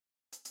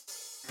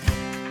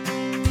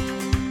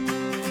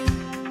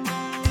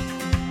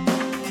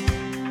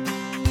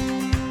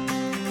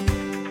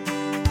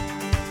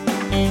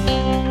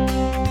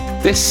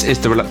This is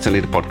the Reluctant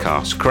Leader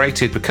podcast,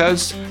 created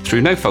because,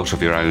 through no fault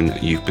of your own,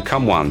 you've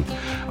become one.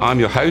 I'm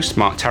your host,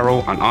 Mark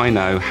Terrell, and I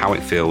know how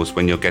it feels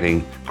when you're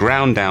getting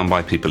ground down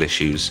by people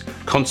issues,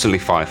 constantly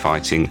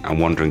firefighting and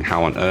wondering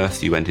how on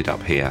earth you ended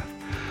up here.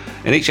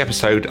 In each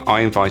episode,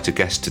 I invite a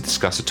guest to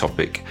discuss a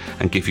topic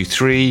and give you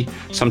 3,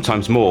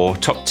 sometimes more,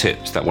 top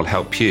tips that will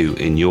help you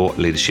in your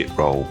leadership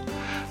role.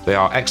 They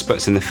are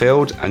experts in the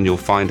field, and you'll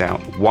find out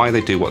why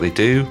they do what they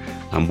do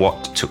and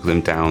what took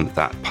them down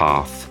that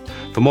path.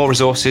 For more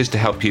resources to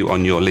help you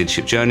on your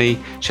leadership journey,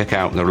 check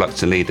out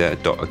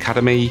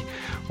thereluctantleader.academy,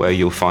 where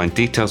you'll find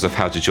details of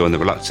how to join the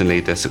Reluctant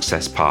Leader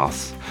Success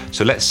Path.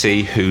 So let's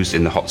see who's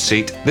in the hot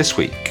seat this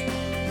week.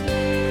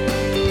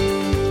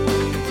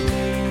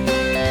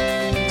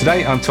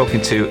 Today I'm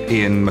talking to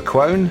Eoin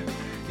McQuone.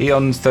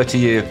 Eoin's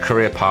 30-year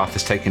career path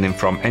has taken him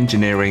from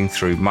engineering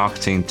through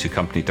marketing to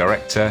company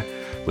director,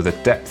 with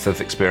a depth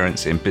of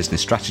experience in business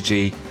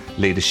strategy,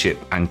 leadership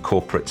and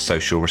corporate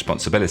social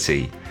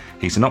responsibility.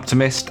 He's an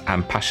optimist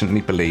and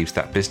passionately believes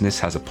that business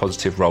has a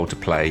positive role to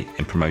play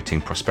in promoting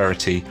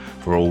prosperity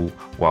for all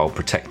while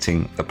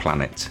protecting the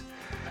planet.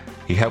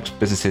 He helps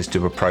businesses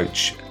to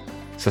approach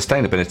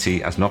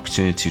sustainability as an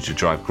opportunity to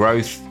drive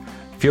growth,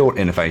 fuel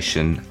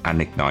innovation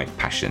and ignite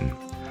passion.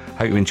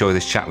 Hope you enjoy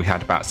this chat we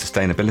had about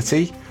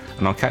sustainability,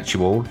 and I'll catch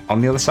you all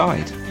on the other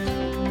side.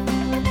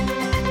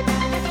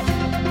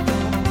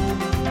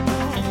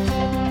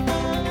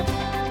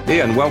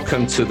 Eoin,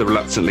 welcome to the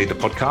Reluctant Leader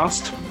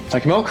podcast.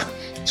 Thank you, Mark.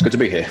 It's good to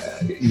be here.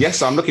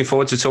 Yes, I'm looking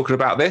forward to talking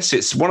about this.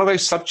 It's one of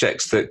those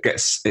subjects that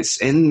it's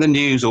in the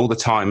news all the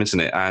time, isn't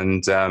it?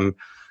 And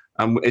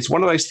it's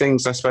one of those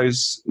things, I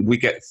suppose, we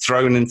get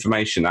thrown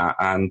information at,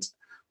 and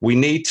we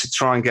need to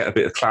try and get a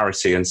bit of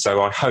clarity. And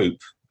so I hope,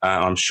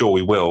 I'm sure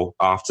we will,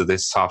 after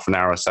this half an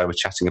hour or so we're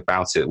chatting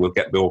about it, we'll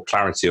get more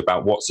clarity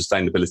about what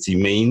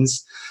sustainability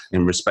means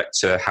in respect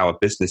to how a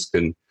business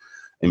can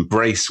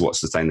embrace what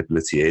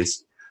sustainability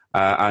is.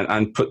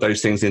 And put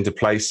those things into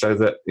place so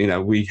that, you know,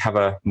 we have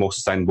a more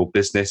sustainable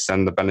business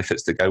and the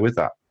benefits that go with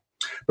that.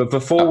 But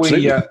before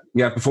we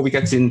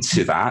get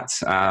into that,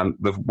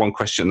 the one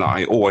question that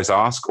I always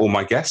ask all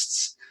my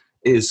guests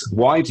is,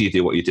 why do you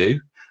do what you do?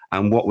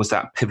 And what was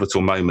that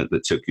pivotal moment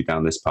that took you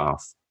down this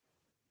path?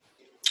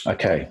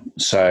 Okay,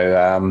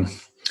 so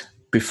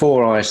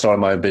before I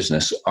started my own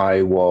business,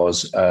 I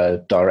was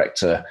a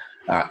director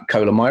at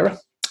Kohler Myra,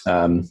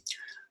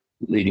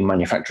 leading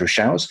manufacturer of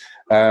showers.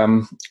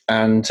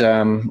 And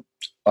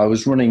I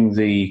was running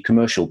the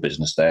commercial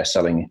business there,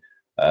 selling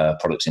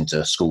products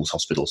into schools,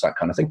 hospitals, that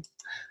kind of thing.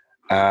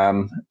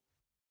 And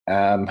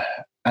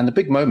the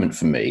big moment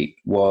for me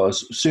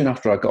was soon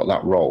after I got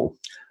that role,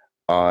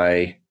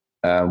 I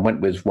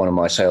went with one of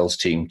my sales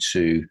team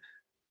to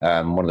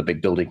one of the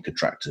big building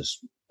contractors'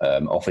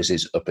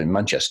 offices up in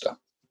Manchester.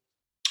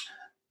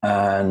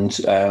 And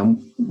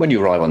when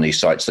you arrive on these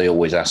sites, they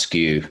always ask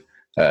you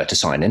to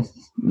sign in,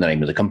 the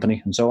name of the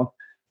company and so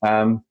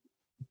on.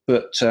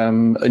 But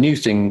a new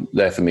thing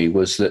there for me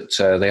was that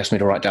they asked me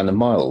to write down the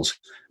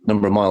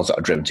number of miles that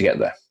I'd driven to get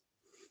there.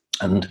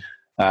 And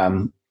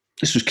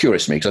this was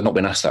curious to me because I'd not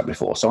been asked that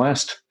before. So I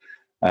asked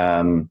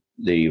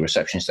the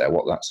receptionist there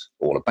what that's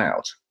all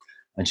about.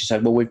 And she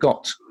said, well, we've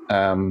got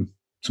some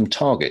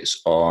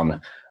targets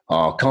on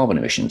our carbon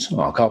emissions,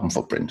 our carbon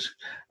footprint,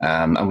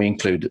 and we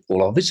include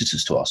all our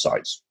visitors to our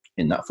sites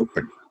in that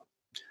footprint.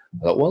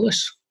 I thought, well,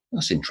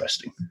 that's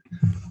interesting.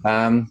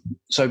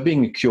 So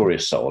being a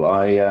curious soul,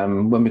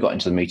 when we got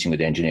into the meeting with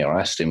the engineer,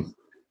 I asked him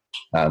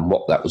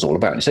what that was all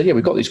about. And he said, yeah,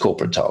 we've got these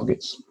corporate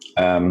targets,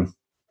 and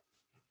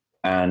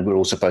we're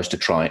all supposed to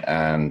try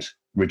and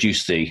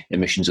reduce the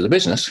emissions of the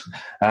business.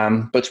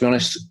 But to be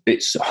honest,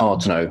 it's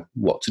hard to know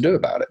what to do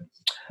about it.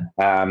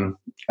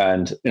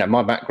 And you know,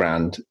 my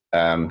background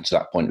to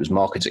that point was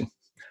marketing.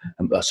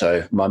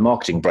 So my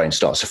marketing brain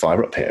starts to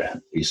fire up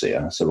here, you see.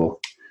 And I said, well,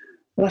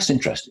 that's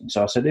interesting.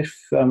 So I said,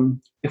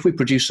 if we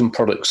produce some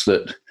products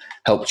that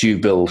helped you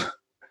build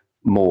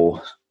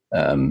more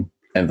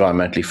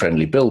environmentally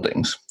friendly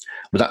buildings,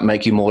 would that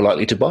make you more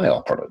likely to buy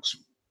our products?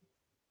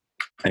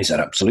 And he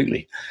said,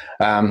 absolutely.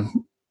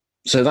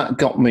 So that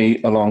got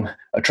me along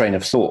a train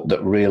of thought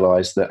that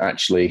realized that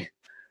actually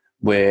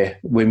we're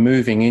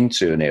moving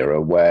into an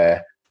era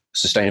where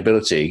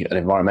sustainability and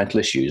environmental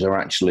issues are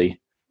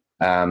actually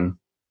going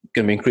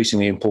to be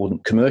increasingly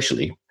important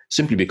commercially,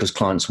 simply because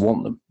clients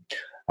want them.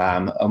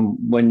 And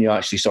when you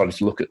actually started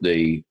to look at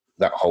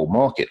that whole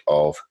market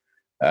of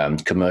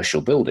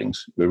commercial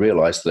buildings, we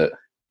realized that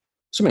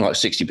something like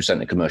 60%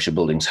 of commercial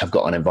buildings have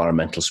got an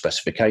environmental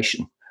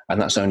specification,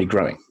 and that's only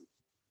growing.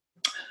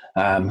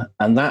 And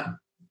that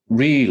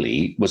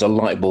really was a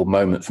light bulb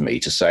moment for me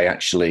to say,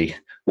 actually,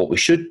 what we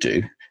should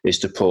do is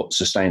to put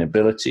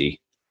sustainability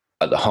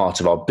at the heart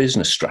of our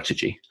business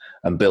strategy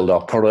and build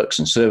our products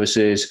and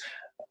services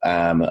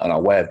and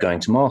our way of going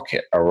to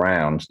market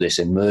around this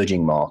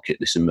emerging market,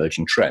 this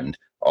emerging trend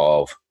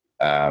of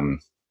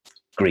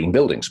green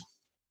buildings.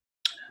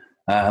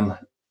 But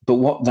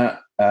what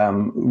that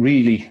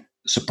really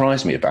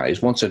surprised me about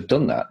is once I'd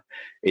done that,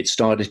 it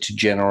started to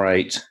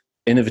generate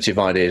innovative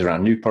ideas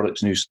around new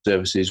products, new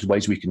services,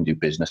 ways we can do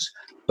business,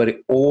 but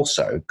it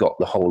also got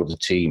the whole of the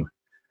team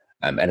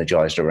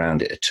energized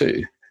around it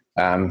too,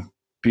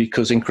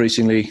 because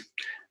increasingly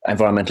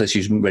environmental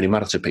issues really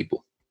matter to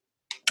people.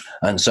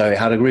 And so it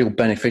had a real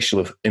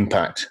beneficial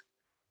impact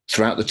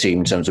throughout the team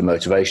in terms of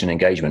motivation and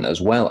engagement, as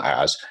well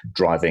as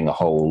driving a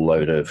whole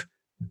load of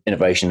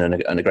innovation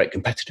and a great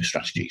competitive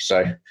strategy.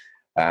 So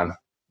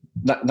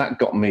that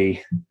got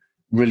me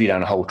really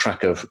down a whole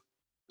track of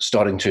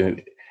starting to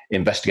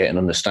investigate and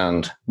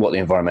understand what the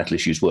environmental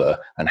issues were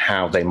and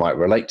how they might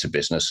relate to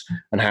business,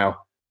 and how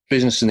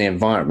business and the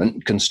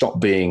environment can stop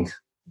being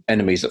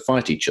enemies that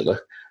fight each other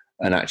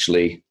and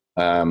actually,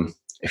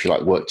 if you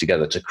like, work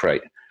together to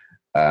create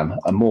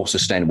a more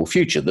sustainable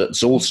future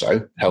that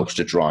also helps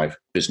to drive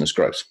business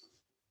growth.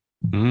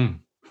 Mm.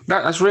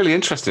 That's really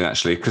interesting,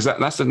 actually, because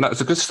that's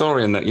a good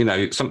story, and that, you know,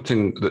 it's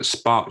something that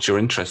sparked your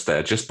interest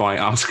there just by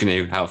asking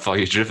you how far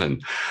you've driven.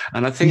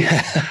 And I think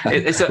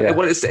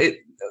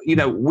you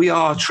know, we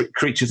are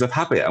creatures of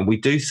habit, and we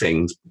do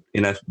things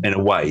in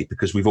a way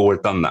because we've always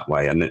done that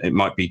way. And it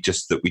might be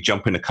just that we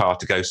jump in a car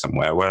to go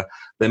somewhere, where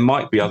there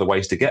might be other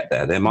ways to get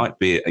there. There might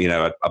be, you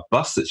know, a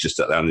bus that's just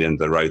down the end of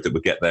the road that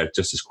would get there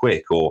just as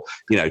quick, or,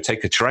 you know,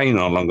 take a train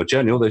on a longer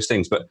journey, all those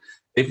things. But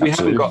if we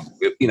haven't got,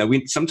 you know,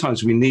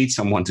 sometimes we need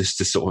someone just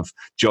to sort of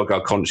jog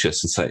our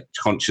conscience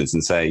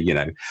and say, you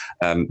know,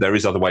 there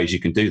is other ways you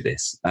can do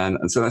this.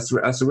 And so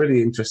that's a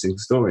really interesting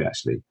story,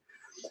 actually.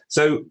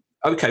 So,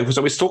 okay,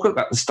 so we're talking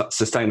about the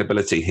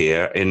sustainability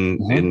here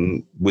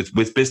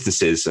with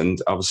businesses,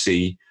 and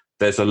obviously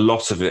there's a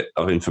lot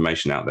of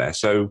information out there.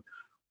 So,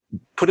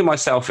 putting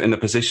myself in the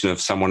position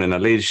of someone in a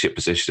leadership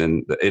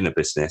position in a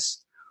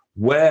business,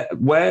 where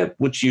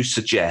would you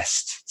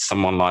suggest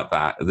someone like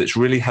that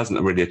really hasn't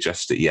really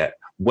adjusted yet?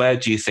 Where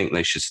do you think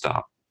they should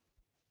start?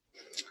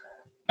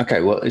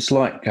 Okay, well, it's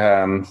like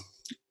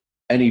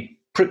any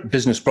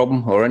business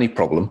problem or any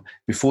problem.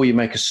 Before you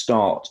make a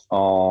start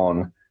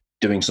on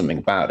doing something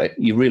about it,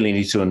 you really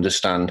need to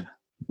understand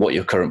what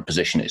your current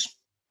position is.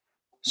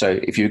 So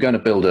if you're going to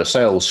build a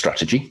sales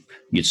strategy,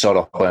 you'd start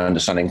off by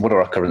understanding what are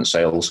our current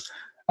sales,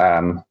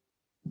 you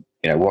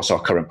know, what's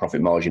our current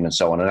profit margin and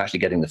so on, and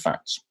actually getting the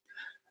facts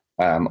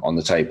on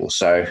the table.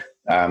 So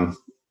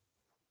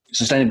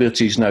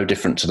sustainability is no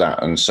different to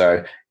that. And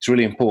so it's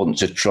really important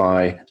to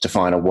try to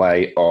find a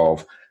way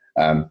of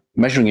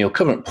measuring your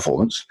current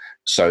performance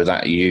so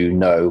that you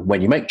know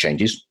when you make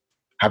changes,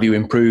 have you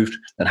improved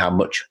and how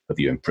much have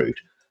you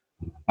improved?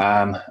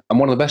 And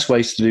one of the best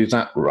ways to do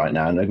that right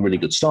now, and a really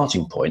good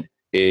starting point,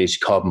 is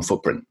carbon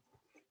footprint.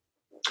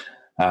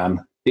 And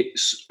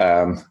the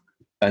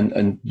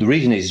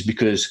reason is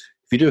because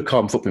if you do a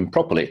carbon footprint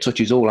properly, it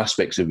touches all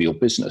aspects of your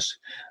business,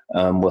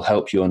 will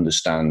help you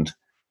understand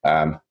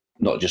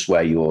not just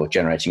where you're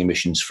generating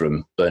emissions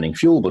from burning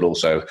fuel, but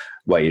also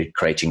where you're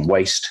creating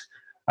waste,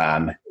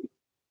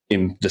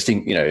 in the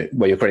thing, you know,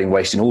 where you're creating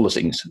waste in all the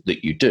things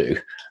that you do.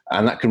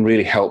 And that can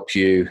really help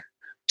you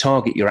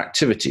target your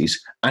activities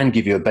and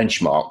give you a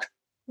benchmark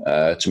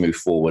to move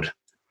forward.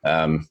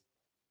 So,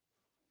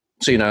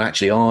 you know,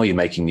 actually, are you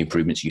making the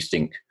improvements you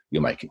think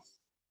you're making?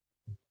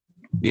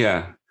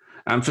 Yeah.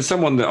 And for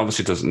someone that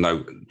obviously doesn't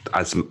know,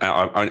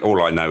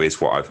 all I know is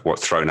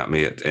what's thrown at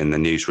me in the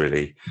news,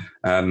 really.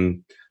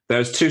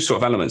 There's two sort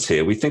of elements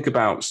here. We think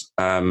about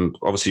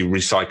obviously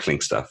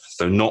recycling stuff,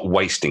 so not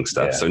wasting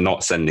stuff, so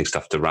not sending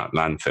stuff to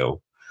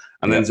landfill.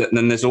 And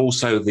then there's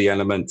also the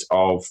element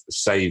of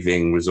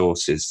saving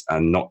resources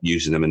and not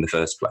using them in the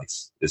first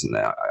place, isn't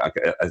there?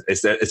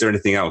 Is there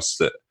anything else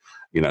that,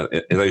 you know,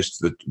 are those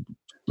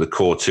the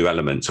core two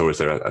elements, or is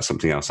there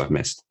something else I've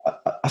missed?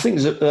 I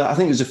think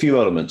there's a few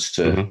elements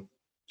to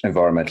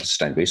environmental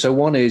sustainability. So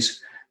one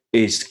is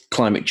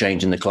climate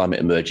change, and the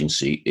climate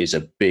emergency is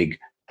a big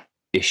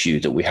issue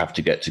that we have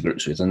to get to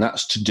grips with, and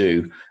that's to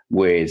do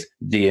with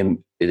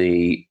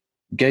the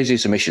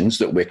gaseous emissions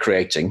that we're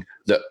creating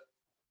that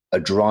are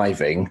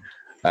driving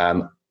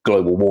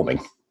global warming,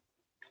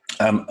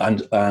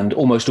 and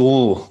almost a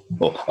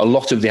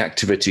lot of the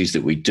activities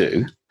that we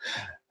do,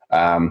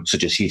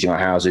 such as heating our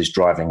houses,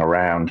 driving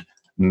around,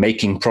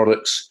 making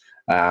products,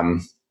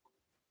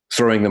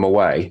 throwing them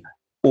away,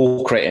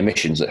 all create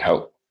emissions that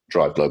help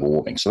drive global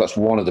warming. So that's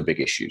one of the big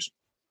issues.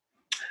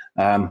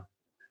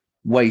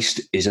 Waste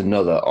is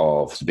another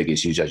of the big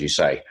issues, as you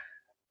say.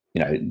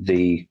 You know,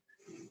 the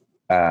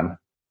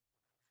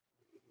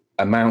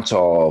amount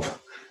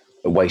of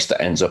waste that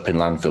ends up in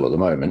landfill at the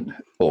moment,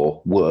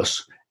 or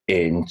worse,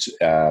 in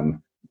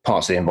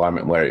parts of the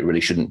environment where it really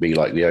shouldn't be,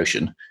 like the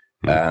ocean,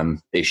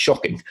 is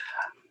shocking.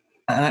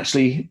 And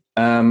actually,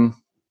 we've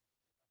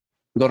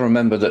got to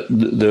remember that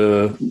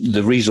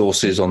the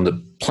resources on the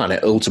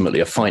planet ultimately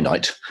are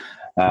finite,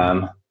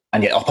 and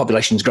yet our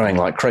population is growing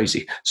like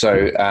crazy.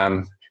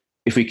 So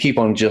if we keep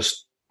on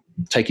just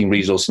taking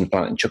resources in the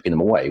planet and chucking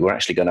them away, we're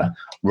actually going to,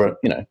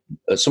 you know,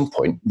 at some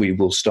point we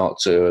will start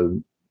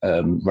to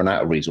run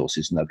out of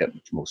resources, and they'll get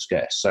much more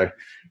scarce. So,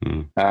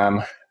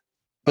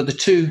 but the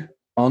two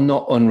are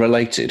not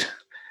unrelated.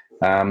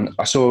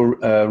 I saw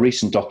a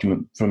recent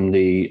document from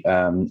the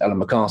Ellen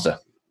MacArthur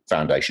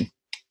Foundation,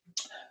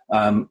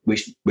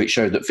 which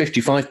showed that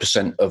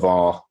 55% of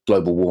our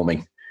global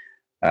warming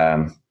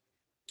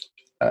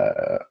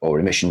or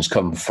emissions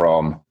come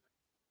from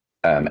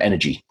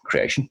energy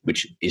creation,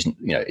 which isn't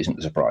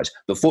a surprise.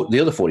 But the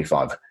other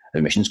 45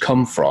 emissions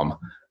come from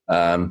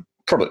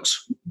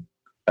products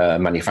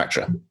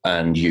manufacture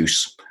and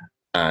use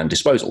and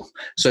disposal.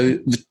 So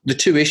the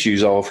two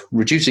issues of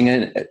reducing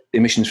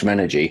emissions from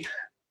energy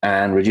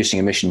and reducing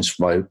emissions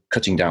by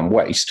cutting down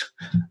waste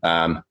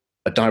are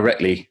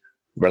directly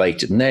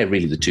related, and they're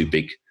really the two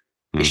big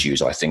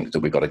issues I think that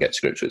we've got to get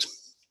to grips with.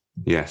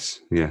 Yes,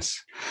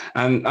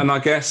 and I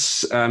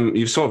guess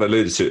you've sort of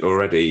alluded to it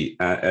already,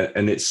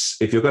 and it's,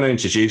 if you're going to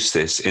introduce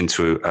this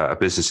into a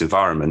business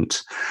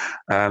environment,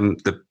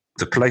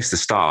 the place to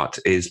start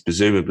is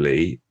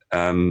presumably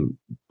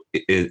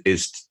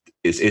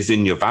is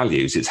in your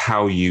values. It's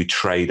how you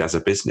trade as a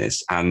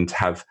business and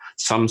have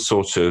some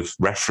sort of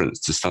reference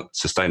to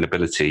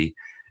sustainability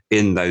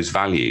in those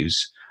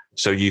values,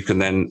 so you can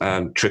then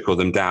trickle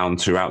them down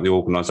throughout the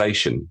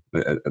organisation.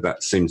 That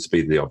seems to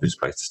be the obvious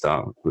place to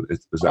start.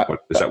 Is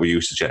that what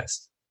you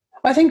suggest?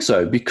 I think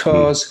so,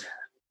 because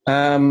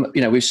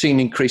we've seen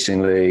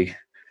increasingly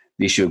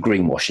the issue of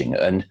greenwashing,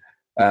 and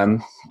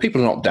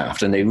people are not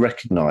daft, and they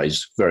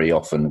recognise very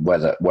often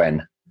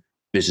when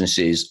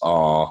businesses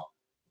are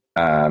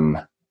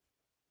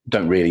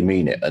don't really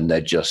mean it, and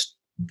they're just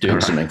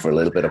doing something for a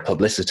little bit of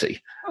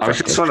publicity. I was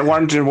just sort of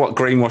wondering what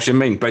greenwashing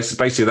means.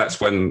 Basically,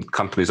 that's when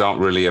companies aren't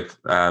really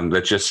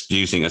they're just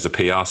using it as a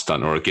PR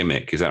stunt or a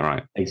gimmick. Is that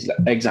right?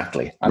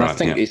 Exactly. And right, I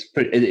think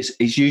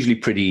it's usually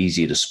pretty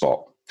easy to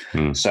spot.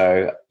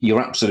 So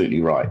you're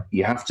absolutely right.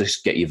 You have to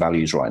get your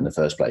values right in the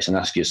first place and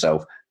ask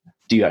yourself,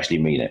 do you actually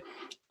mean it?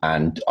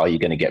 And are you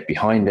going to get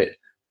behind it?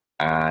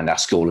 And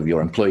ask all of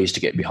your employees to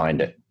get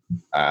behind it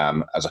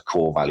as a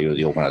core value of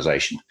the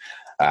organization.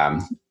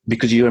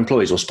 Because your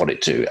employees will spot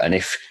it too. And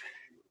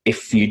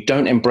if you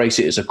don't embrace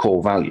it as a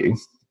core value,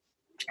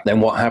 then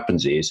what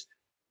happens is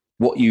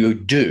what you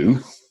do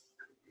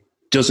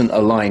doesn't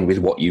align with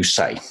what you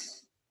say.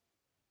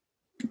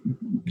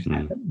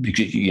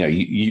 Because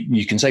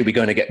you can say we're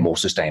going to get more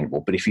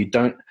sustainable, but if you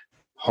don't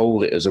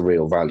hold it as a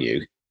real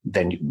value,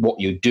 then what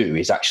you do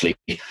is actually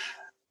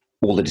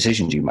all the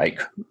decisions you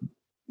make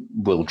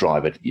will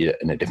drive it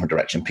in a different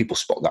direction. People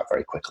spot that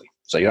very quickly.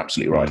 So you're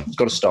absolutely right. It's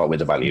got to start with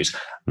the values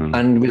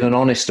and with an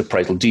honest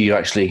appraisal. Do you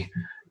actually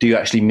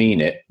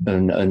mean it,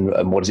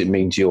 and what does it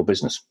mean to your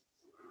business?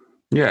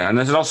 Yeah, and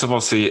there's lots of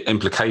obviously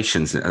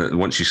implications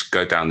once you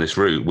go down this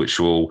route,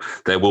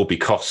 there will be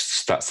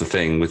costs. That's the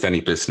thing with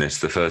any business.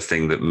 The first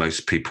thing that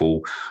most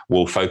people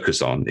will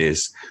focus on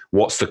is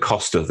what's the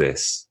cost of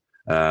this?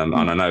 And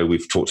I know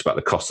we've talked about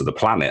the cost of the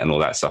planet and all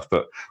that stuff,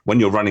 but when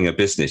you're running a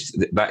business,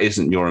 that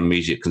isn't your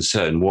immediate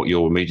concern. What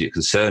your immediate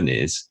concern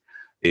is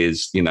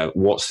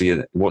what's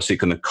it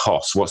going to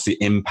cost? What's the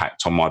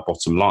impact on my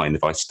bottom line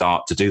if I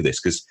start to do this?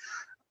 Because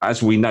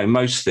as we know,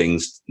 most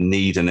things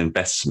need an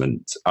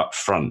investment up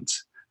front.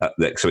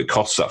 So it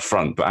costs up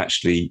front, but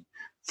actually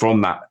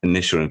from that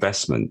initial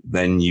investment,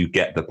 then you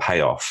get the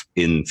payoff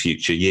in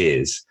future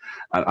years.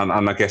 And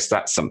I guess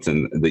that's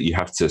something that you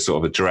have to sort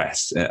of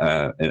address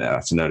at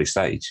an early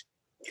stage.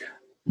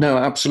 No,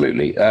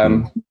 absolutely.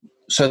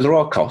 So there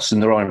are costs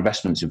and there are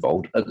investments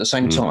involved. At the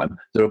same time,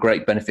 there are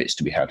great benefits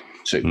to be had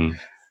too.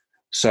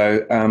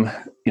 So,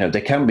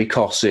 there can be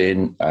costs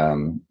in,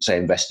 say,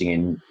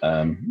 investing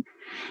in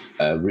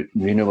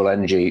renewable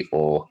energy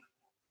or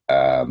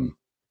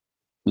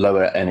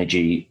lower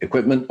energy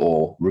equipment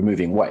or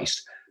removing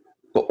waste.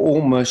 But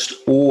almost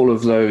all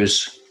of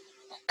those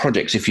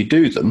projects, if you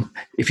do them,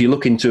 if you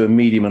look into a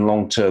medium and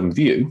long-term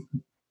view,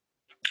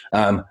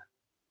 are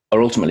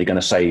ultimately going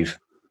to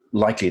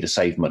likely to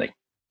save money.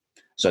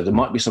 So there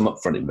might be some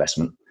upfront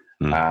investment,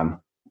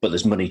 but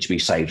there's money to be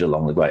saved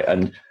along the way.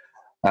 And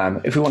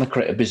if we want to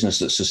create a business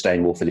that's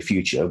sustainable for the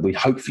future, we'd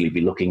hopefully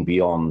be looking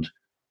beyond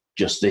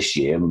just this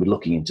year, and we're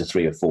looking into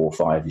 3 or 4,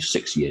 5,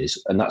 6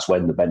 years, and that's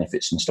when the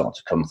benefits can start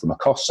to come from a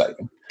cost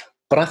saving.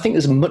 But I think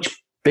there's a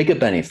much bigger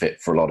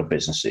benefit for a lot of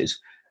businesses,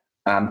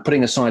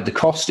 putting aside the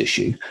cost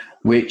issue,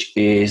 which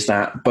is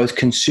that both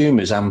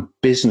consumers and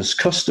business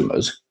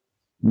customers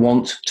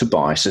want to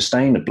buy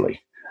sustainably.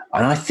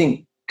 And I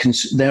think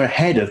they're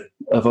ahead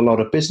of a lot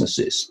of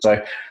businesses.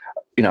 So,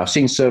 I've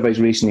seen surveys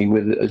recently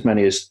with as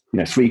many as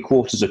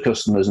 3/4 of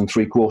customers and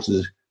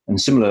 3/4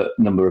 and similar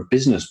number of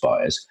business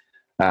buyers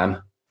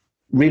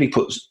really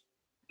puts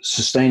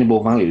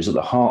sustainable values at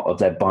the heart of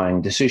their buying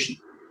decision.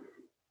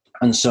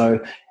 And so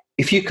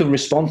if you can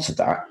respond to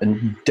that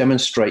and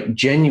demonstrate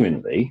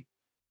genuinely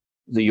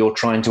that you're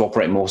trying to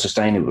operate more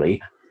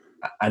sustainably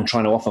and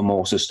trying to offer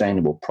more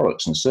sustainable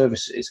products and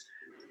services,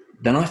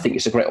 then I think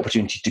it's a great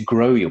opportunity to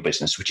grow your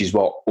business, which is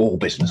what all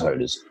business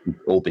owners,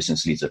 all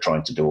business leaders are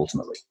trying to do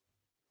ultimately.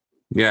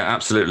 Yeah,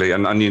 absolutely.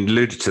 And you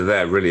alluded to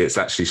there, really, it's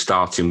actually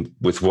starting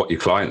with what your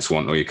clients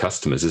want or your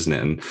customers, isn't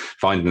it? And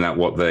finding out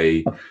what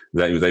they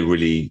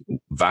really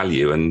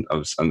value and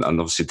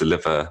obviously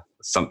deliver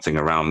something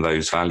around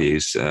those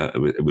values.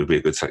 It would be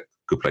a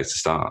good place to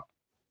start.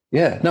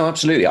 Yeah, no,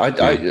 absolutely.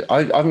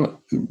 I'm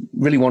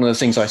really, one of the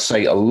things I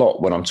say a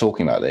lot when I'm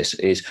talking about this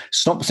is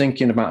stop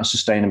thinking about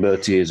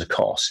sustainability as a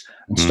cost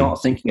and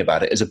start thinking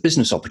about it as a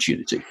business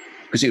opportunity,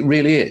 because it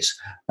really is.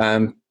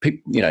 As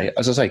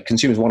I say,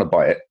 consumers want to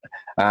buy it.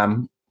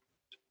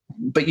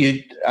 But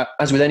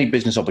as with any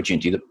business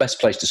opportunity, the best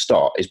place to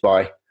start is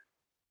by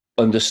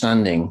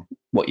understanding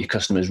what your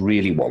customers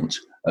really want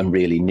and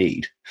really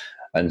need.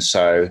 And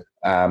so,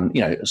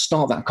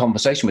 start that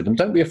conversation with them.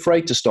 Don't be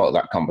afraid to start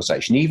that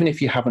conversation, even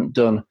if you haven't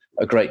done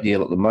a great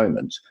deal at the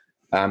moment.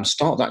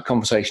 Start that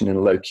conversation in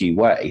a low-key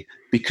way,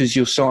 because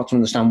you'll start to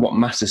understand what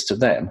matters to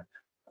them.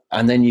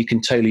 And then you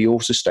can tailor your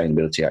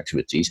sustainability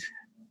activities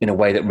in a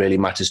way that really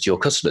matters to your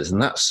customers.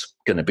 And that's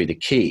going to be the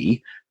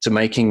key to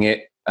making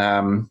it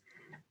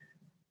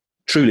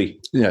truly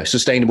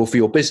sustainable for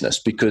your business,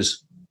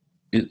 because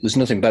there's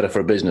nothing better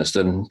for a business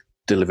than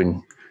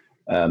delivering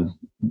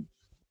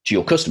to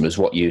your customers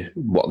what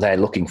they're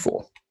looking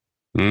for.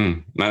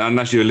 And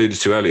as you alluded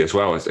to earlier as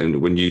well,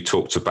 and when you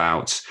talked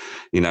about,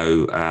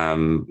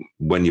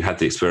 when you had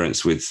the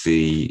experience with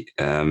the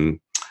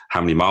how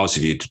many miles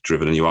have you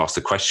driven, and you asked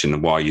the question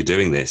of why are you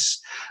doing this,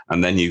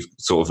 and then you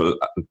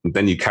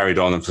carried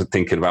on and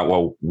thinking about,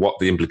 well, what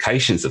the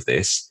implications of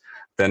this.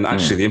 Then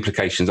actually the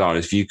implications are,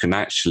 if you can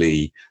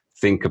actually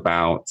think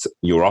about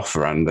your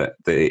offer and that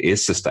it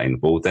is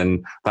sustainable,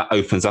 then that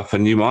opens up a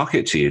new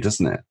market to you,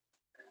 doesn't it?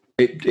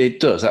 It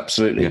does,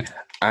 absolutely. Yeah.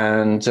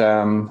 And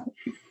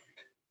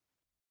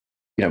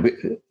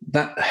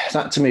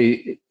that to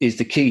me is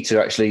the key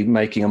to actually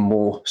making a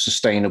more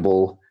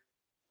sustainable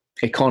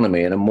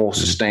economy and a more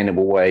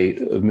sustainable way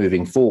of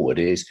moving forward.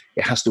 Is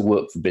it has to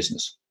work for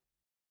business.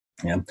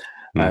 Yeah.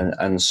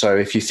 And so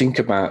if you think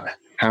about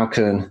how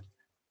can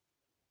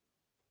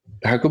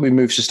we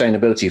move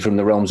sustainability from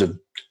the realms of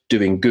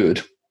doing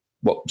good,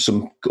 what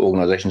some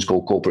organizations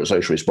call corporate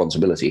social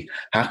responsibility,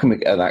 how can we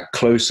get that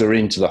closer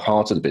into the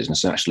heart of the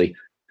business and actually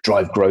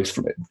drive growth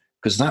from it?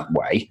 Because that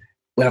way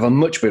we'll have a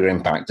much bigger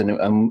impact and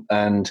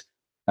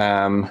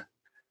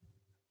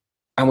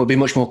we'll be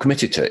much more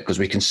committed to it, because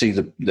we can see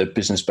the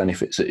business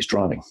benefits that it's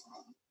driving.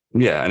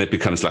 Yeah, and it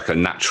becomes like a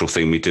natural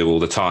thing we do all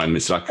the time.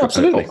 It's like,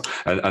 absolutely,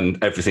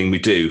 and everything we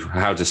do,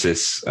 how does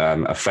this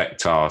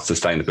affect our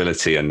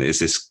sustainability? And is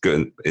this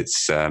good?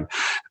 It's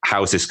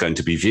how is this going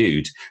to be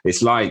viewed?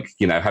 It's like,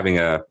 having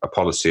a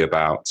policy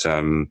about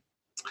low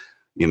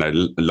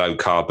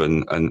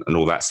carbon and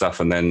all that stuff,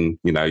 and then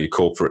your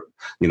corporate,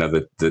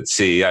 the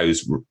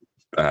CEOs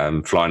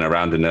flying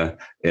around in a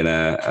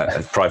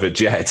private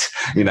jet.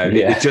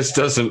 It just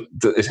doesn't.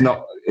 It's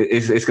not.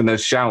 It's going to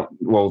shout.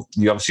 Well,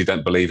 you obviously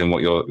don't believe in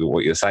what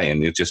you're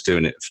saying. You're just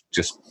doing it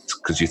just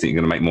because you think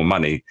you're going to make more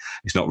money.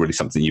 It's not really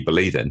something you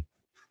believe in.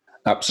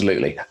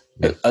 Absolutely.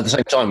 Yeah. At the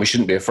same time, we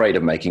shouldn't be afraid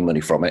of making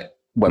money from it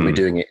when we're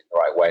doing it the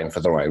right way and for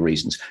the right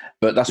reasons.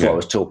 But that's what I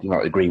was talking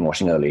about with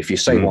greenwashing earlier. If you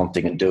say one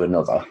thing and do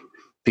another,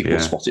 people will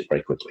spot it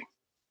very quickly.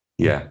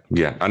 Yeah,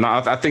 and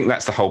I think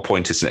that's the whole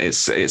point, isn't it?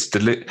 It's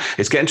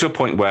getting to a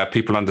point where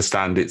people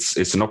understand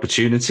it's an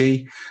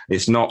opportunity.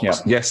 It's not. Yeah.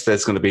 Yes,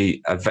 there's going to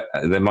be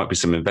there might be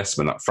some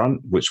investment up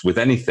front, which with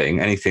anything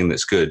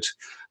that's good,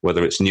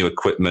 whether it's new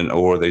equipment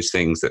or those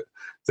things that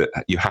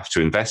you have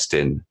to invest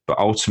in, but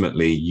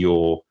ultimately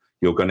you're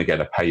going to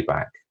get a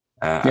payback,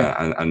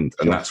 and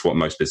that's what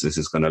most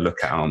businesses are going to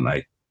look at, aren't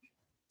they?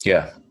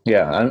 Yeah,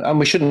 and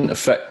we shouldn't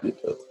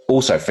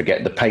also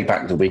forget the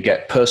payback that we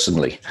get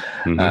personally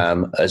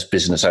as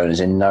business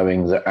owners, in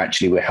knowing that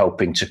actually we're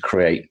helping to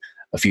create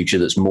a future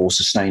that's more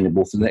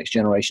sustainable for the next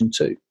generation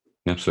too.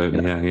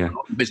 Absolutely, yeah.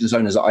 Business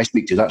owners that I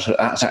speak to, that's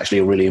actually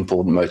a really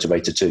important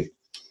motivator too.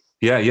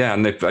 Yeah,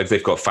 and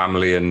they've got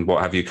family and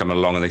what have you come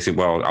along, and they think,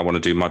 well, I want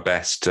to do my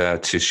best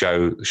to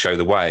show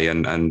the way,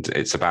 and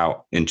it's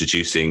about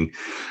introducing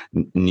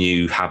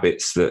new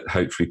habits that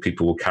hopefully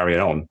people will carry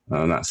on,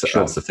 and that's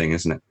the thing,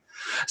 isn't it?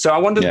 So I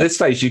wondered at this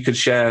stage you could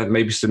share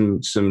maybe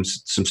some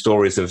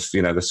stories of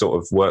the sort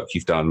of work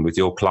you've done with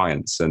your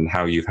clients and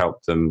how you've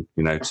helped them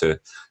to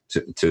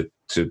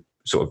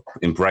sort of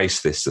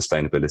embrace this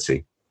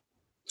sustainability.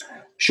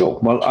 Sure.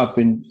 Well, I've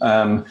been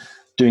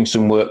doing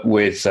some work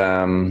with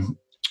family-run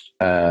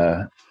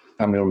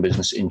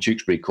business in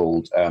Tewkesbury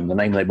called the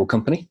Name Label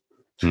Company.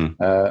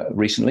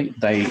 Recently,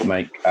 they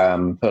make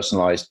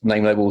personalised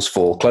name labels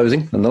for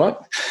clothing and the like.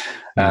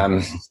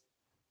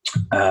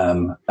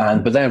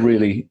 But they're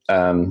really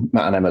Matt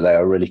and Emma. They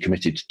are really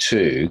committed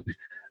to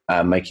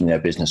making their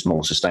business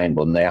more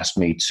sustainable, and they asked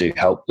me to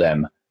help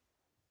them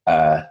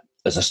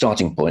as a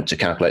starting point to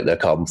calculate their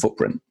carbon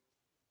footprint,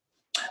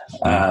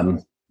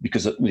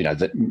 because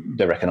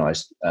they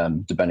recognise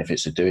the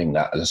benefits of doing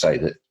that. As I say,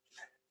 that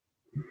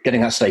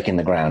getting that stake in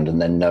the ground and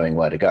then knowing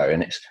where to go,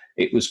 and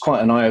it was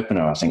quite an eye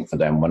opener, I think, for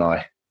them when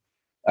I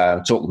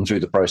talked them through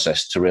the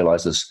process to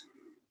realise there's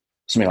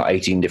something like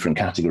 18 different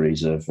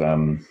categories of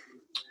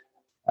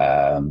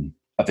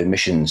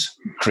emissions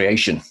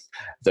creation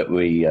that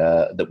we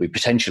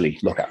potentially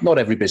look at. Not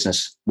every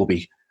business will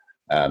be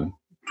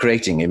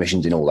creating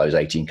emissions in all those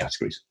 18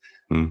 categories.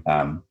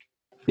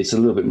 it's a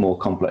little bit more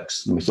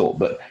complex than we thought,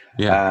 but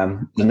Yeah.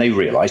 than they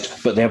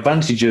realised. But the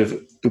advantage of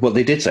what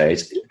they did say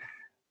is,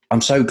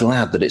 I'm so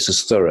glad that it's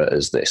as thorough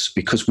as this,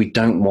 because we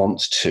don't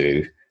want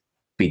to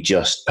be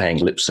just paying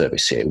lip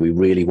service here. We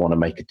really want to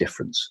make a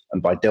difference.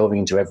 And by delving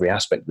into every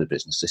aspect of the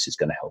business, this is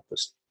going to help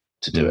us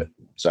to do it.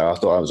 So I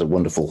thought that was a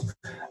wonderful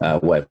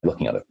way of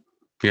looking at it.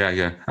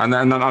 Yeah. And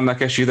I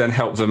guess you then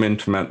help them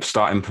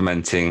start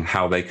implementing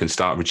how they can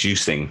start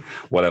reducing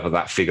whatever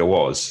that figure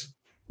was.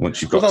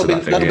 Once you've got to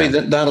that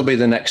figure. That'll be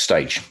the next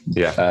stage.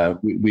 Yeah.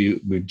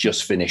 We've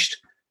just finished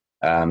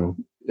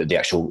the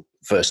actual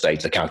first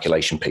stage, the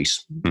calculation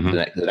piece.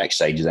 The next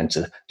stage is then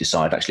to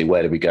decide actually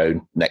where do we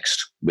go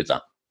next with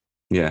that.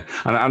 Yeah,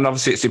 and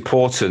obviously it's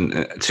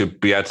important to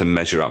be able to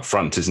measure up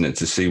front, isn't it?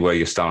 To see where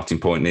your starting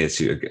point is.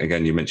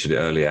 Again, you mentioned it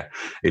earlier.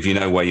 If you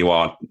know where you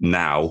are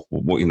now,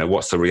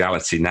 what's the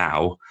reality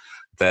now,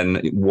 then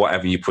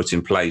whatever you put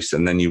in place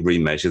and then you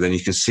remeasure, then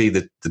you can see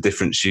the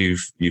difference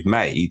you've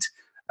made,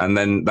 and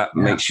then that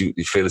makes you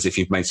feel as if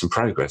you've made some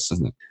progress,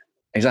 doesn't it?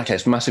 Exactly,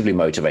 it's massively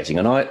motivating,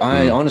 and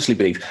I honestly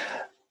believe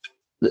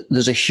that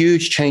there's a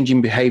huge change in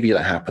behaviour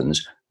that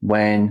happens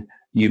when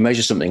you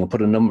measure something and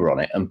put a number on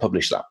it and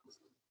publish that.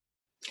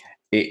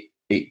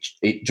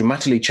 It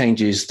dramatically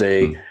changes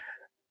the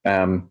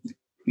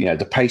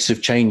the pace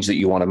of change that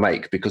you want to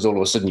make, because all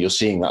of a sudden you're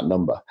seeing that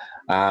number,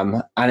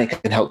 and it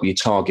can help you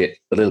target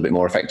a little bit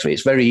more effectively.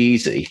 It's very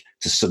easy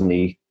to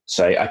suddenly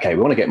say, okay,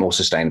 we want to get more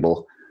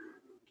sustainable,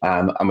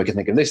 and we can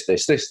think of this,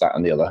 that,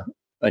 and the other,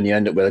 and you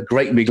end up with a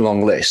great big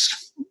long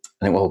list. And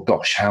think, well,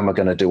 gosh, how am I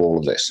going to do all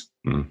of this?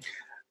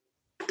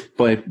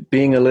 By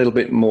being a little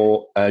bit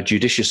more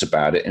judicious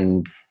about it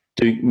and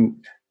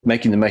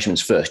making the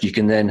measurements first, you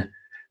can then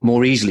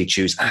more easily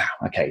choose,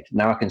 okay,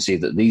 now I can see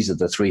that these are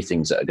the three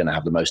things that are going to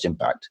have the most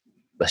impact.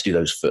 Let's do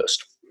those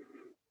first.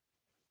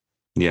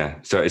 Yeah,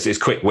 so it's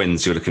quick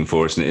wins you're looking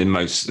for, isn't it? In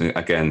most,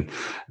 again,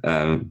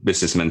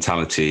 business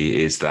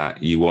mentality is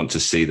that you want to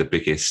see the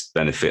biggest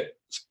benefit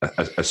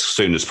as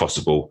soon as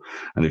possible.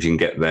 And if you can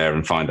get there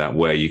and find out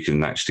where you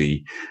can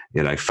actually,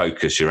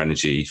 focus your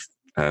energy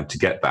to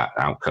get that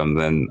outcome,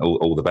 then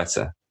all the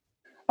better.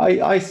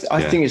 I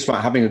think it's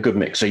about having a good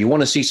mix. So you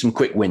want to see some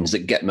quick wins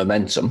that get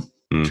momentum,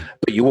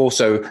 but you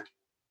also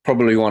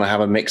probably want to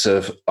have a mix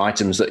of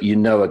items that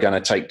are going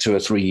to take 2 or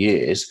 3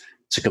 years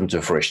to come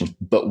to fruition.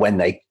 But when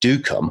they do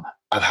come,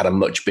 I've had a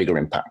much bigger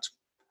impact.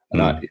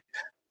 And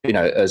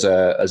as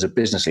a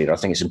business leader, I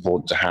think it's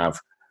important to have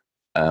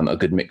a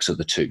good mix of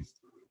the two.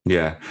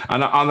 Yeah,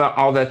 and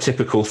are there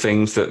typical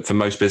things that for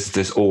most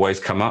businesses always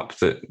come up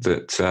that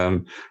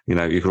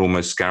you can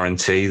almost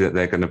guarantee that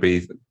they're going to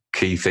be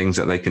key things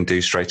that they can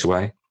do straight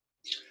away?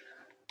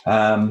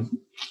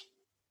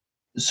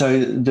 So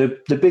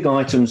the big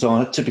items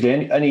are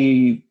typically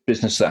any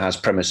business that has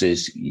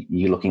premises.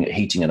 You're looking at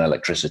heating and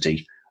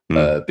electricity,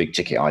 big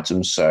ticket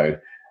items. So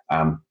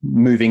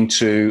moving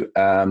to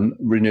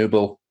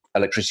renewable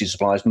electricity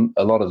supplies.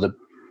 A lot of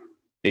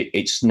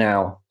it's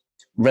now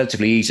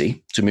relatively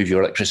easy to move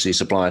your electricity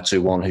supplier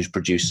to one who's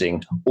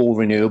producing all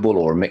renewable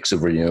or a mix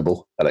of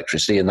renewable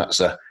electricity, and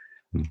that's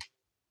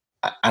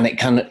and it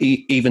can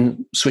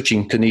even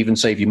switching can even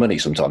save you money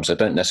sometimes. So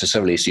don't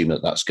necessarily assume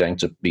that that's going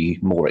to be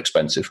more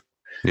expensive.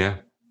 Yeah.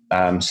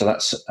 So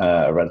that's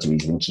a relatively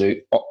easy thing to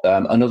do.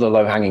 Another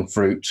low-hanging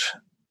fruit,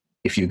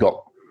 if you've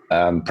got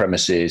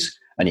premises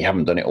and you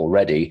haven't done it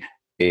already,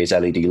 is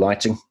LED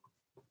lighting.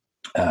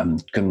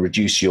 Can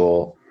reduce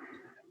your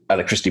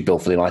electricity bill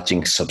for the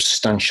lighting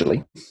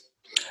substantially.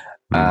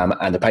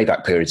 And the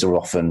payback periods are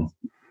often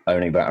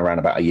only around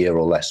about a year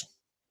or less.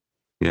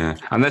 Yeah,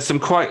 and there's some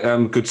quite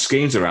good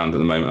schemes around at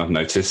the moment, I've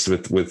noticed,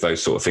 with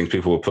those sort of things.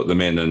 People will put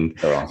them in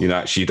and,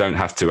 actually you don't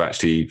have to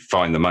actually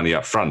find the money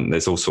up front.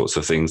 There's all sorts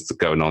of things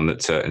going on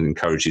that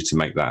encourage you to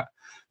make that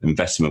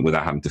investment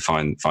without having to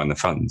find the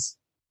funds.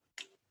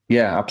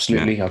 Yeah,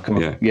 absolutely.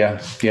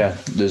 Yeah.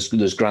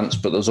 There's grants,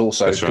 but there's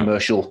also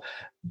commercial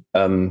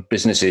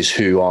businesses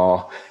who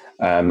are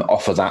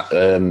offer that.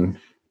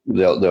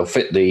 They'll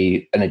fit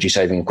the energy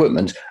saving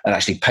equipment and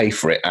actually pay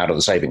for it out of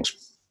the savings.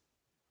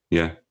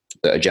 Yeah.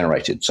 That are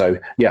generated. So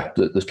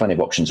there's plenty of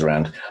options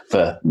around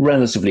for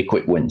relatively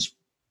quick wins.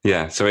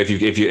 Yeah. So if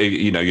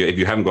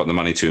you haven't got the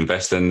money to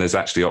invest, then there's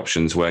actually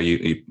options where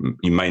you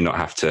may not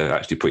have to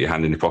actually put your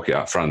hand in your pocket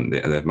up front.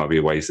 There might be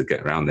ways to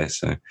get around this.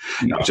 So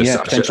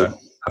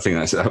I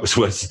think that was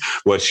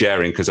worth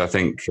sharing, because I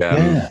think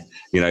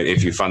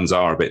if your funds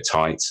are a bit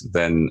tight,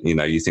 then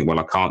you think, well,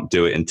 I can't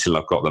do it until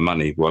I've got the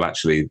money. Well,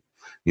 actually,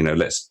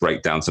 let's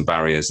break down some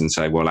barriers and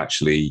say, well,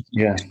 actually,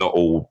 it's not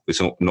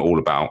all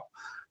about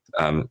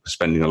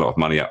spending a lot of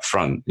money up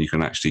front. You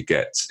can actually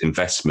get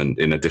investment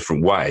in a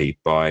different way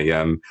by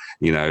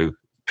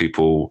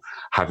people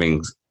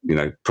having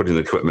putting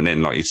the equipment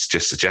in like you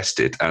just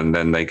suggested, and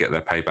then they get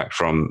their payback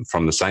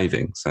from the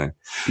savings. So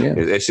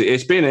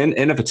it's been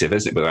innovative,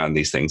 isn't it, around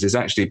these things? It's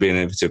actually been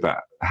innovative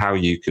about how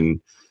you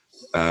can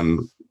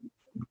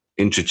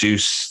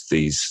introduce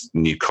these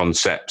new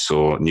concepts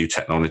or new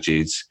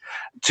technologies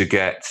to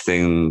get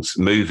things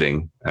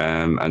moving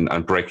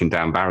and breaking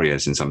down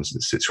barriers in some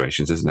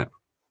situations, isn't it?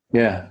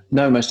 Yeah,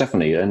 no, most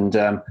definitely. And,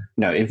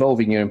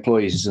 involving your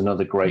employees is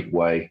another great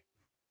way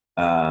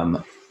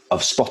of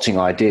spotting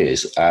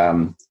ideas.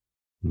 When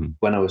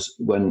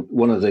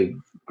one of the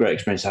great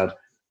experiences I had,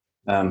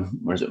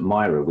 where is it,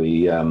 Myra,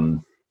 we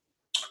ran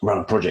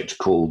a project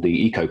called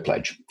the Eco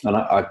Pledge. And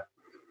I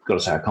got to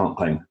say, I can't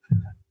claim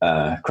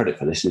credit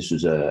for this. This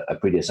was a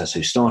predecessor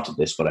who started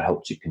this, but I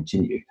helped to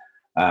continue.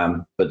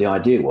 But the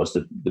idea was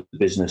that the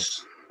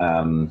business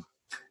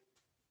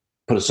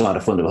put aside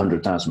a fund of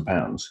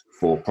 £100,000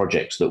 for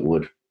projects that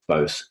would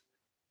both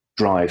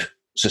drive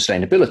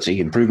sustainability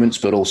improvements,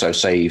 but also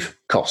save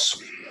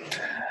costs.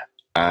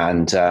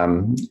 And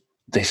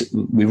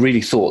we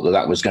really thought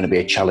that was going to be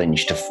a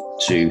challenge to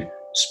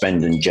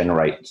spend and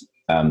generate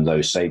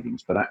those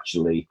savings. But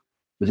actually,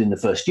 within the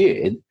first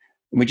year,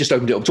 we just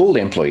opened it up to all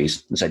the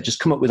employees and said, just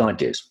come up with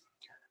ideas.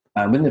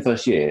 And within the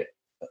first year,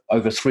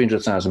 over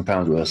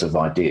 £300,000 worth of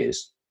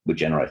ideas were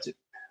generated.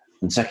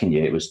 And second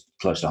year, it was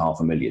close to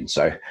 £500,000.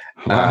 So,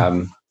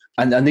 wow.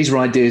 And these were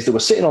ideas that were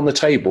sitting on the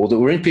table that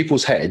were in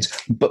people's heads,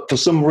 but for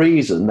some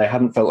reason they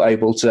hadn't felt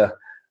able to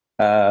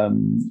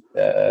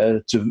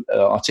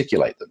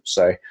articulate them.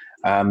 So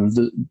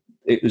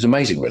it was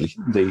amazing, really,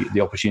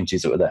 the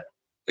opportunities that were there.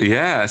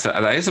 Yeah,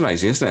 that is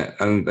amazing, isn't it?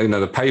 And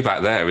the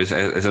payback there is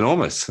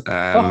enormous. It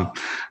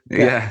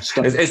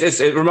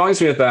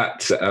reminds me of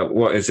that.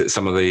 What is it?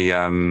 Some of the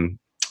I'm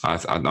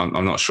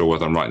not sure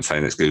whether I'm right in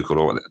saying it's Google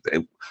or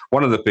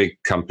one of the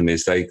big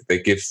companies. They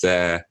give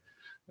their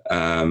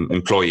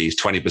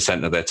employees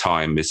 20% of their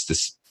time is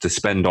to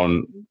spend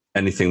on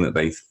anything that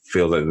they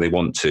feel that they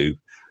want to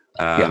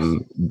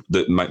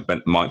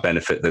that might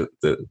benefit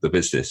the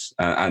business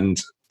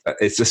and.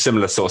 It's a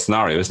similar sort of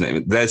scenario, isn't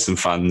it? There's some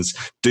funds,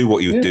 do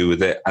what you do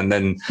with it, and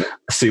then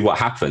see what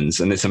happens.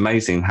 And it's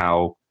amazing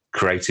how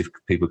creative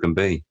people can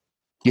be.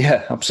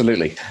 Yeah,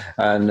 absolutely.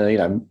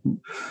 And,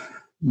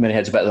 many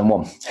heads are better than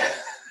one.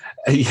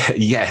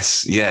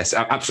 Yes.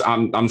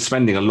 I'm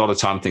spending a lot of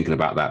time thinking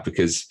about that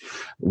because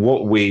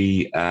what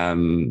we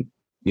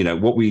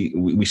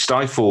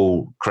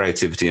stifle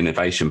creativity and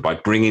innovation by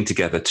bringing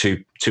together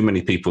too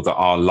many people that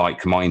are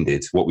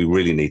like-minded. What we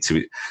really need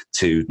to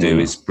do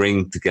is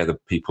bring together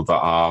people that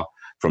are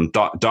from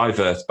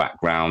diverse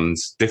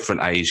backgrounds,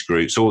 different age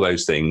groups, all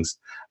those things,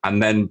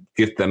 and then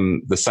give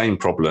them the same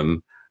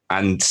problem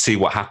and see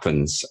what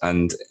happens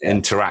and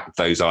interact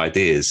those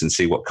ideas and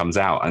see what comes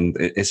out. And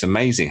it's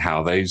amazing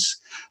how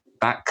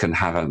that can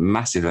have a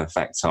massive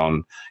effect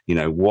on,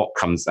 what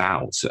comes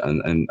out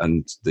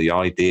and the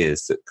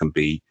ideas that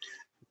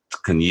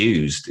can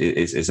used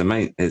is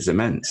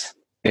immense.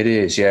 It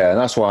is, yeah. And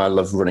that's why I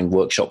love running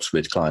workshops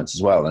with clients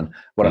as well. And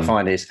what I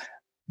find is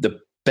the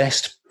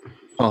best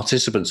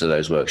participants of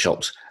those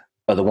workshops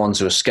are the ones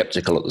who are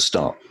skeptical at the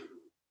start,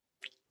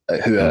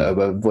 who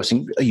are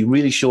voicing, are you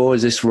really sure?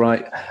 Is this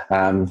right?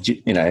 Are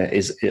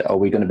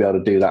we going to be able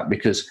to do that?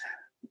 Because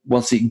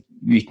once you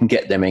can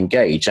get them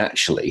engaged,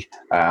 actually,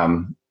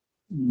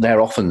 they're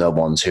often the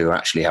ones who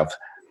actually have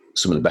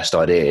some of the best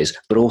ideas,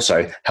 but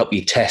also help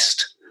you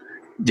test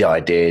the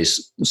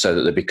ideas so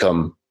that they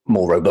become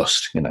more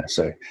robust.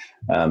 So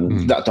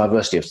that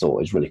diversity of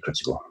thought is really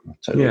critical.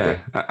 Totally agree.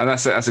 And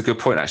that's a good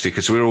point, actually,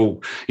 because we're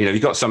all,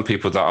 you've got some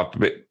people that are a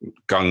bit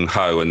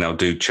gung-ho and they'll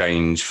do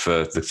change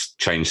for the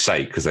change's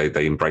sake because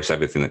they embrace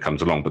everything that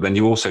comes along. But then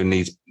you also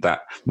need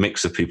that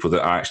mix of people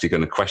that are actually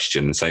going to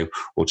question and say,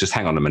 well, just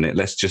hang on a minute,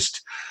 let's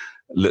just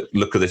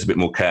look at this a bit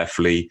more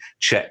carefully,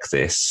 check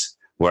this.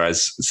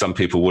 Whereas some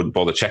people wouldn't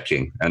bother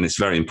checking. And it's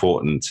very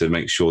important to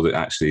make sure that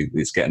actually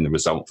it's getting the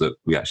result that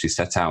we actually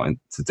set out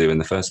to do in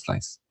the first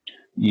place.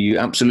 You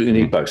absolutely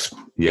need both.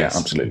 Yes. Yeah,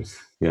 absolutely.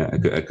 Yeah,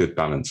 a good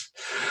balance.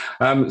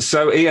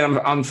 So, Ian,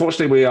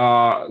 unfortunately, we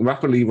are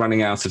rapidly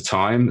running out of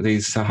time.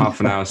 These half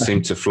an hour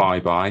seem to fly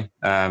by.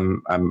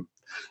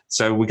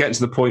 So we're getting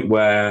to the point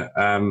where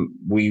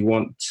we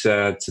want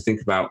to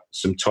think about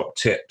some top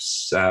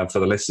tips for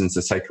the listeners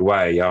to take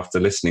away after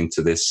listening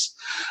to this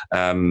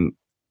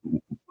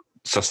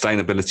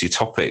sustainability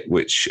topic,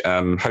 which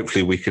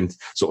hopefully we can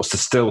sort of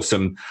distill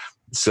some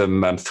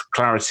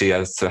clarity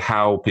as to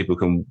how people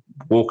can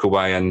walk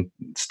away and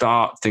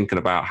start thinking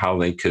about how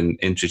they can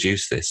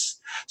introduce this.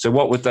 So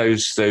what would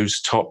those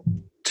top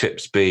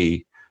tips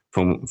be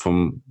from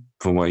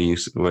where you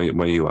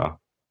are?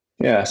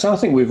 Yeah, so I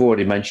think we've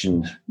already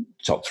mentioned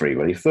top three,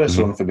 really. First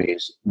one for me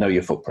is know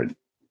your footprint,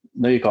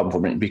 know your carbon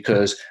footprint,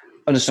 because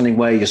understanding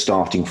where you're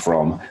starting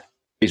from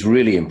is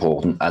really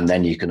important, and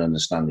then you can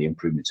understand the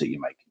improvements that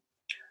you're making.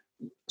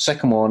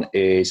 Second one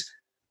is,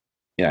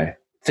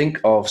 think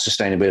of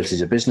sustainability as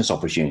a business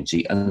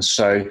opportunity. And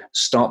so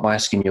start by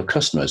asking your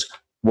customers,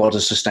 what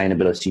does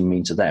sustainability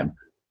mean to them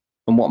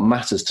and what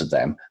matters to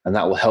them? And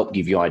that will help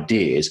give you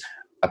ideas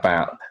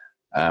about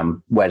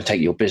where to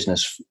take your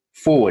business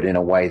forward in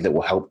a way that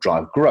will help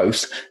drive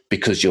growth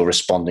because you're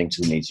responding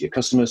to the needs of your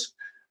customers.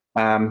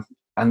 And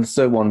the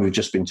third one we've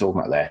just been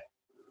talking about there,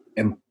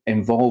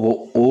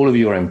 involve all of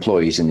your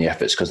employees in the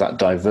efforts, because that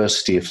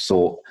diversity of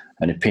thought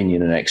and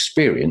opinion and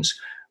experience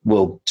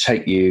will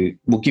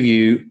give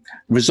you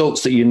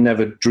results that you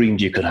never dreamed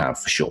you could have,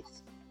 for sure.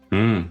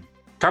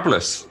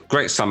 Fabulous.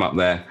 Great sum up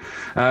there.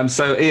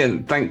 So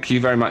Ian, thank you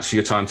very much for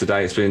your time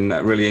today. It's been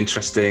really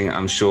interesting.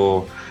 I'm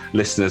sure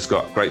listeners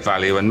got great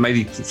value and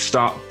maybe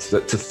start to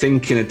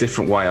think in a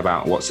different way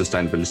about what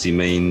sustainability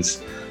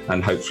means,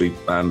 and hopefully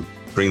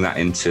bring that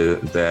into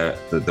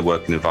the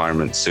working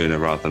environment sooner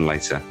rather than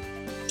later.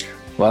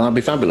 Well, that'd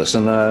be fabulous.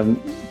 And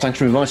thanks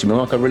for inviting me,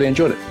 Mark. I really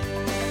enjoyed it.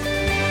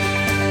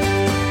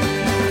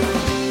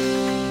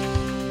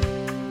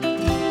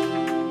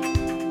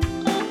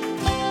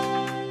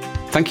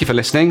 Thank you for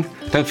listening.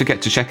 Don't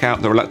forget to check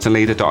out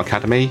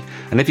thereluctantleader.academy.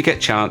 And if you get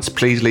a chance,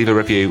 please leave a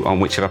review on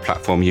whichever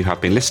platform you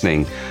have been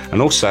listening. And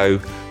also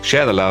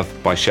share the love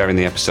by sharing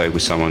the episode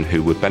with someone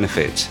who would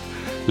benefit.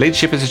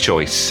 Leadership is a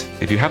choice.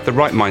 If you have the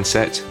right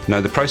mindset,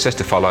 know the process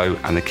to follow,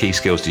 and the key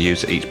skills to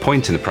use at each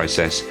point in the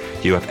process,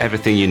 you have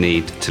everything you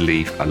need to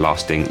leave a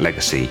lasting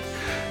legacy.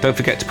 Don't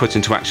forget to put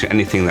into action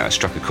anything that has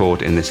struck a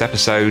chord in this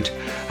episode.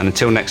 And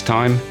until next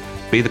time,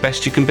 be the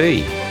best you can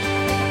be.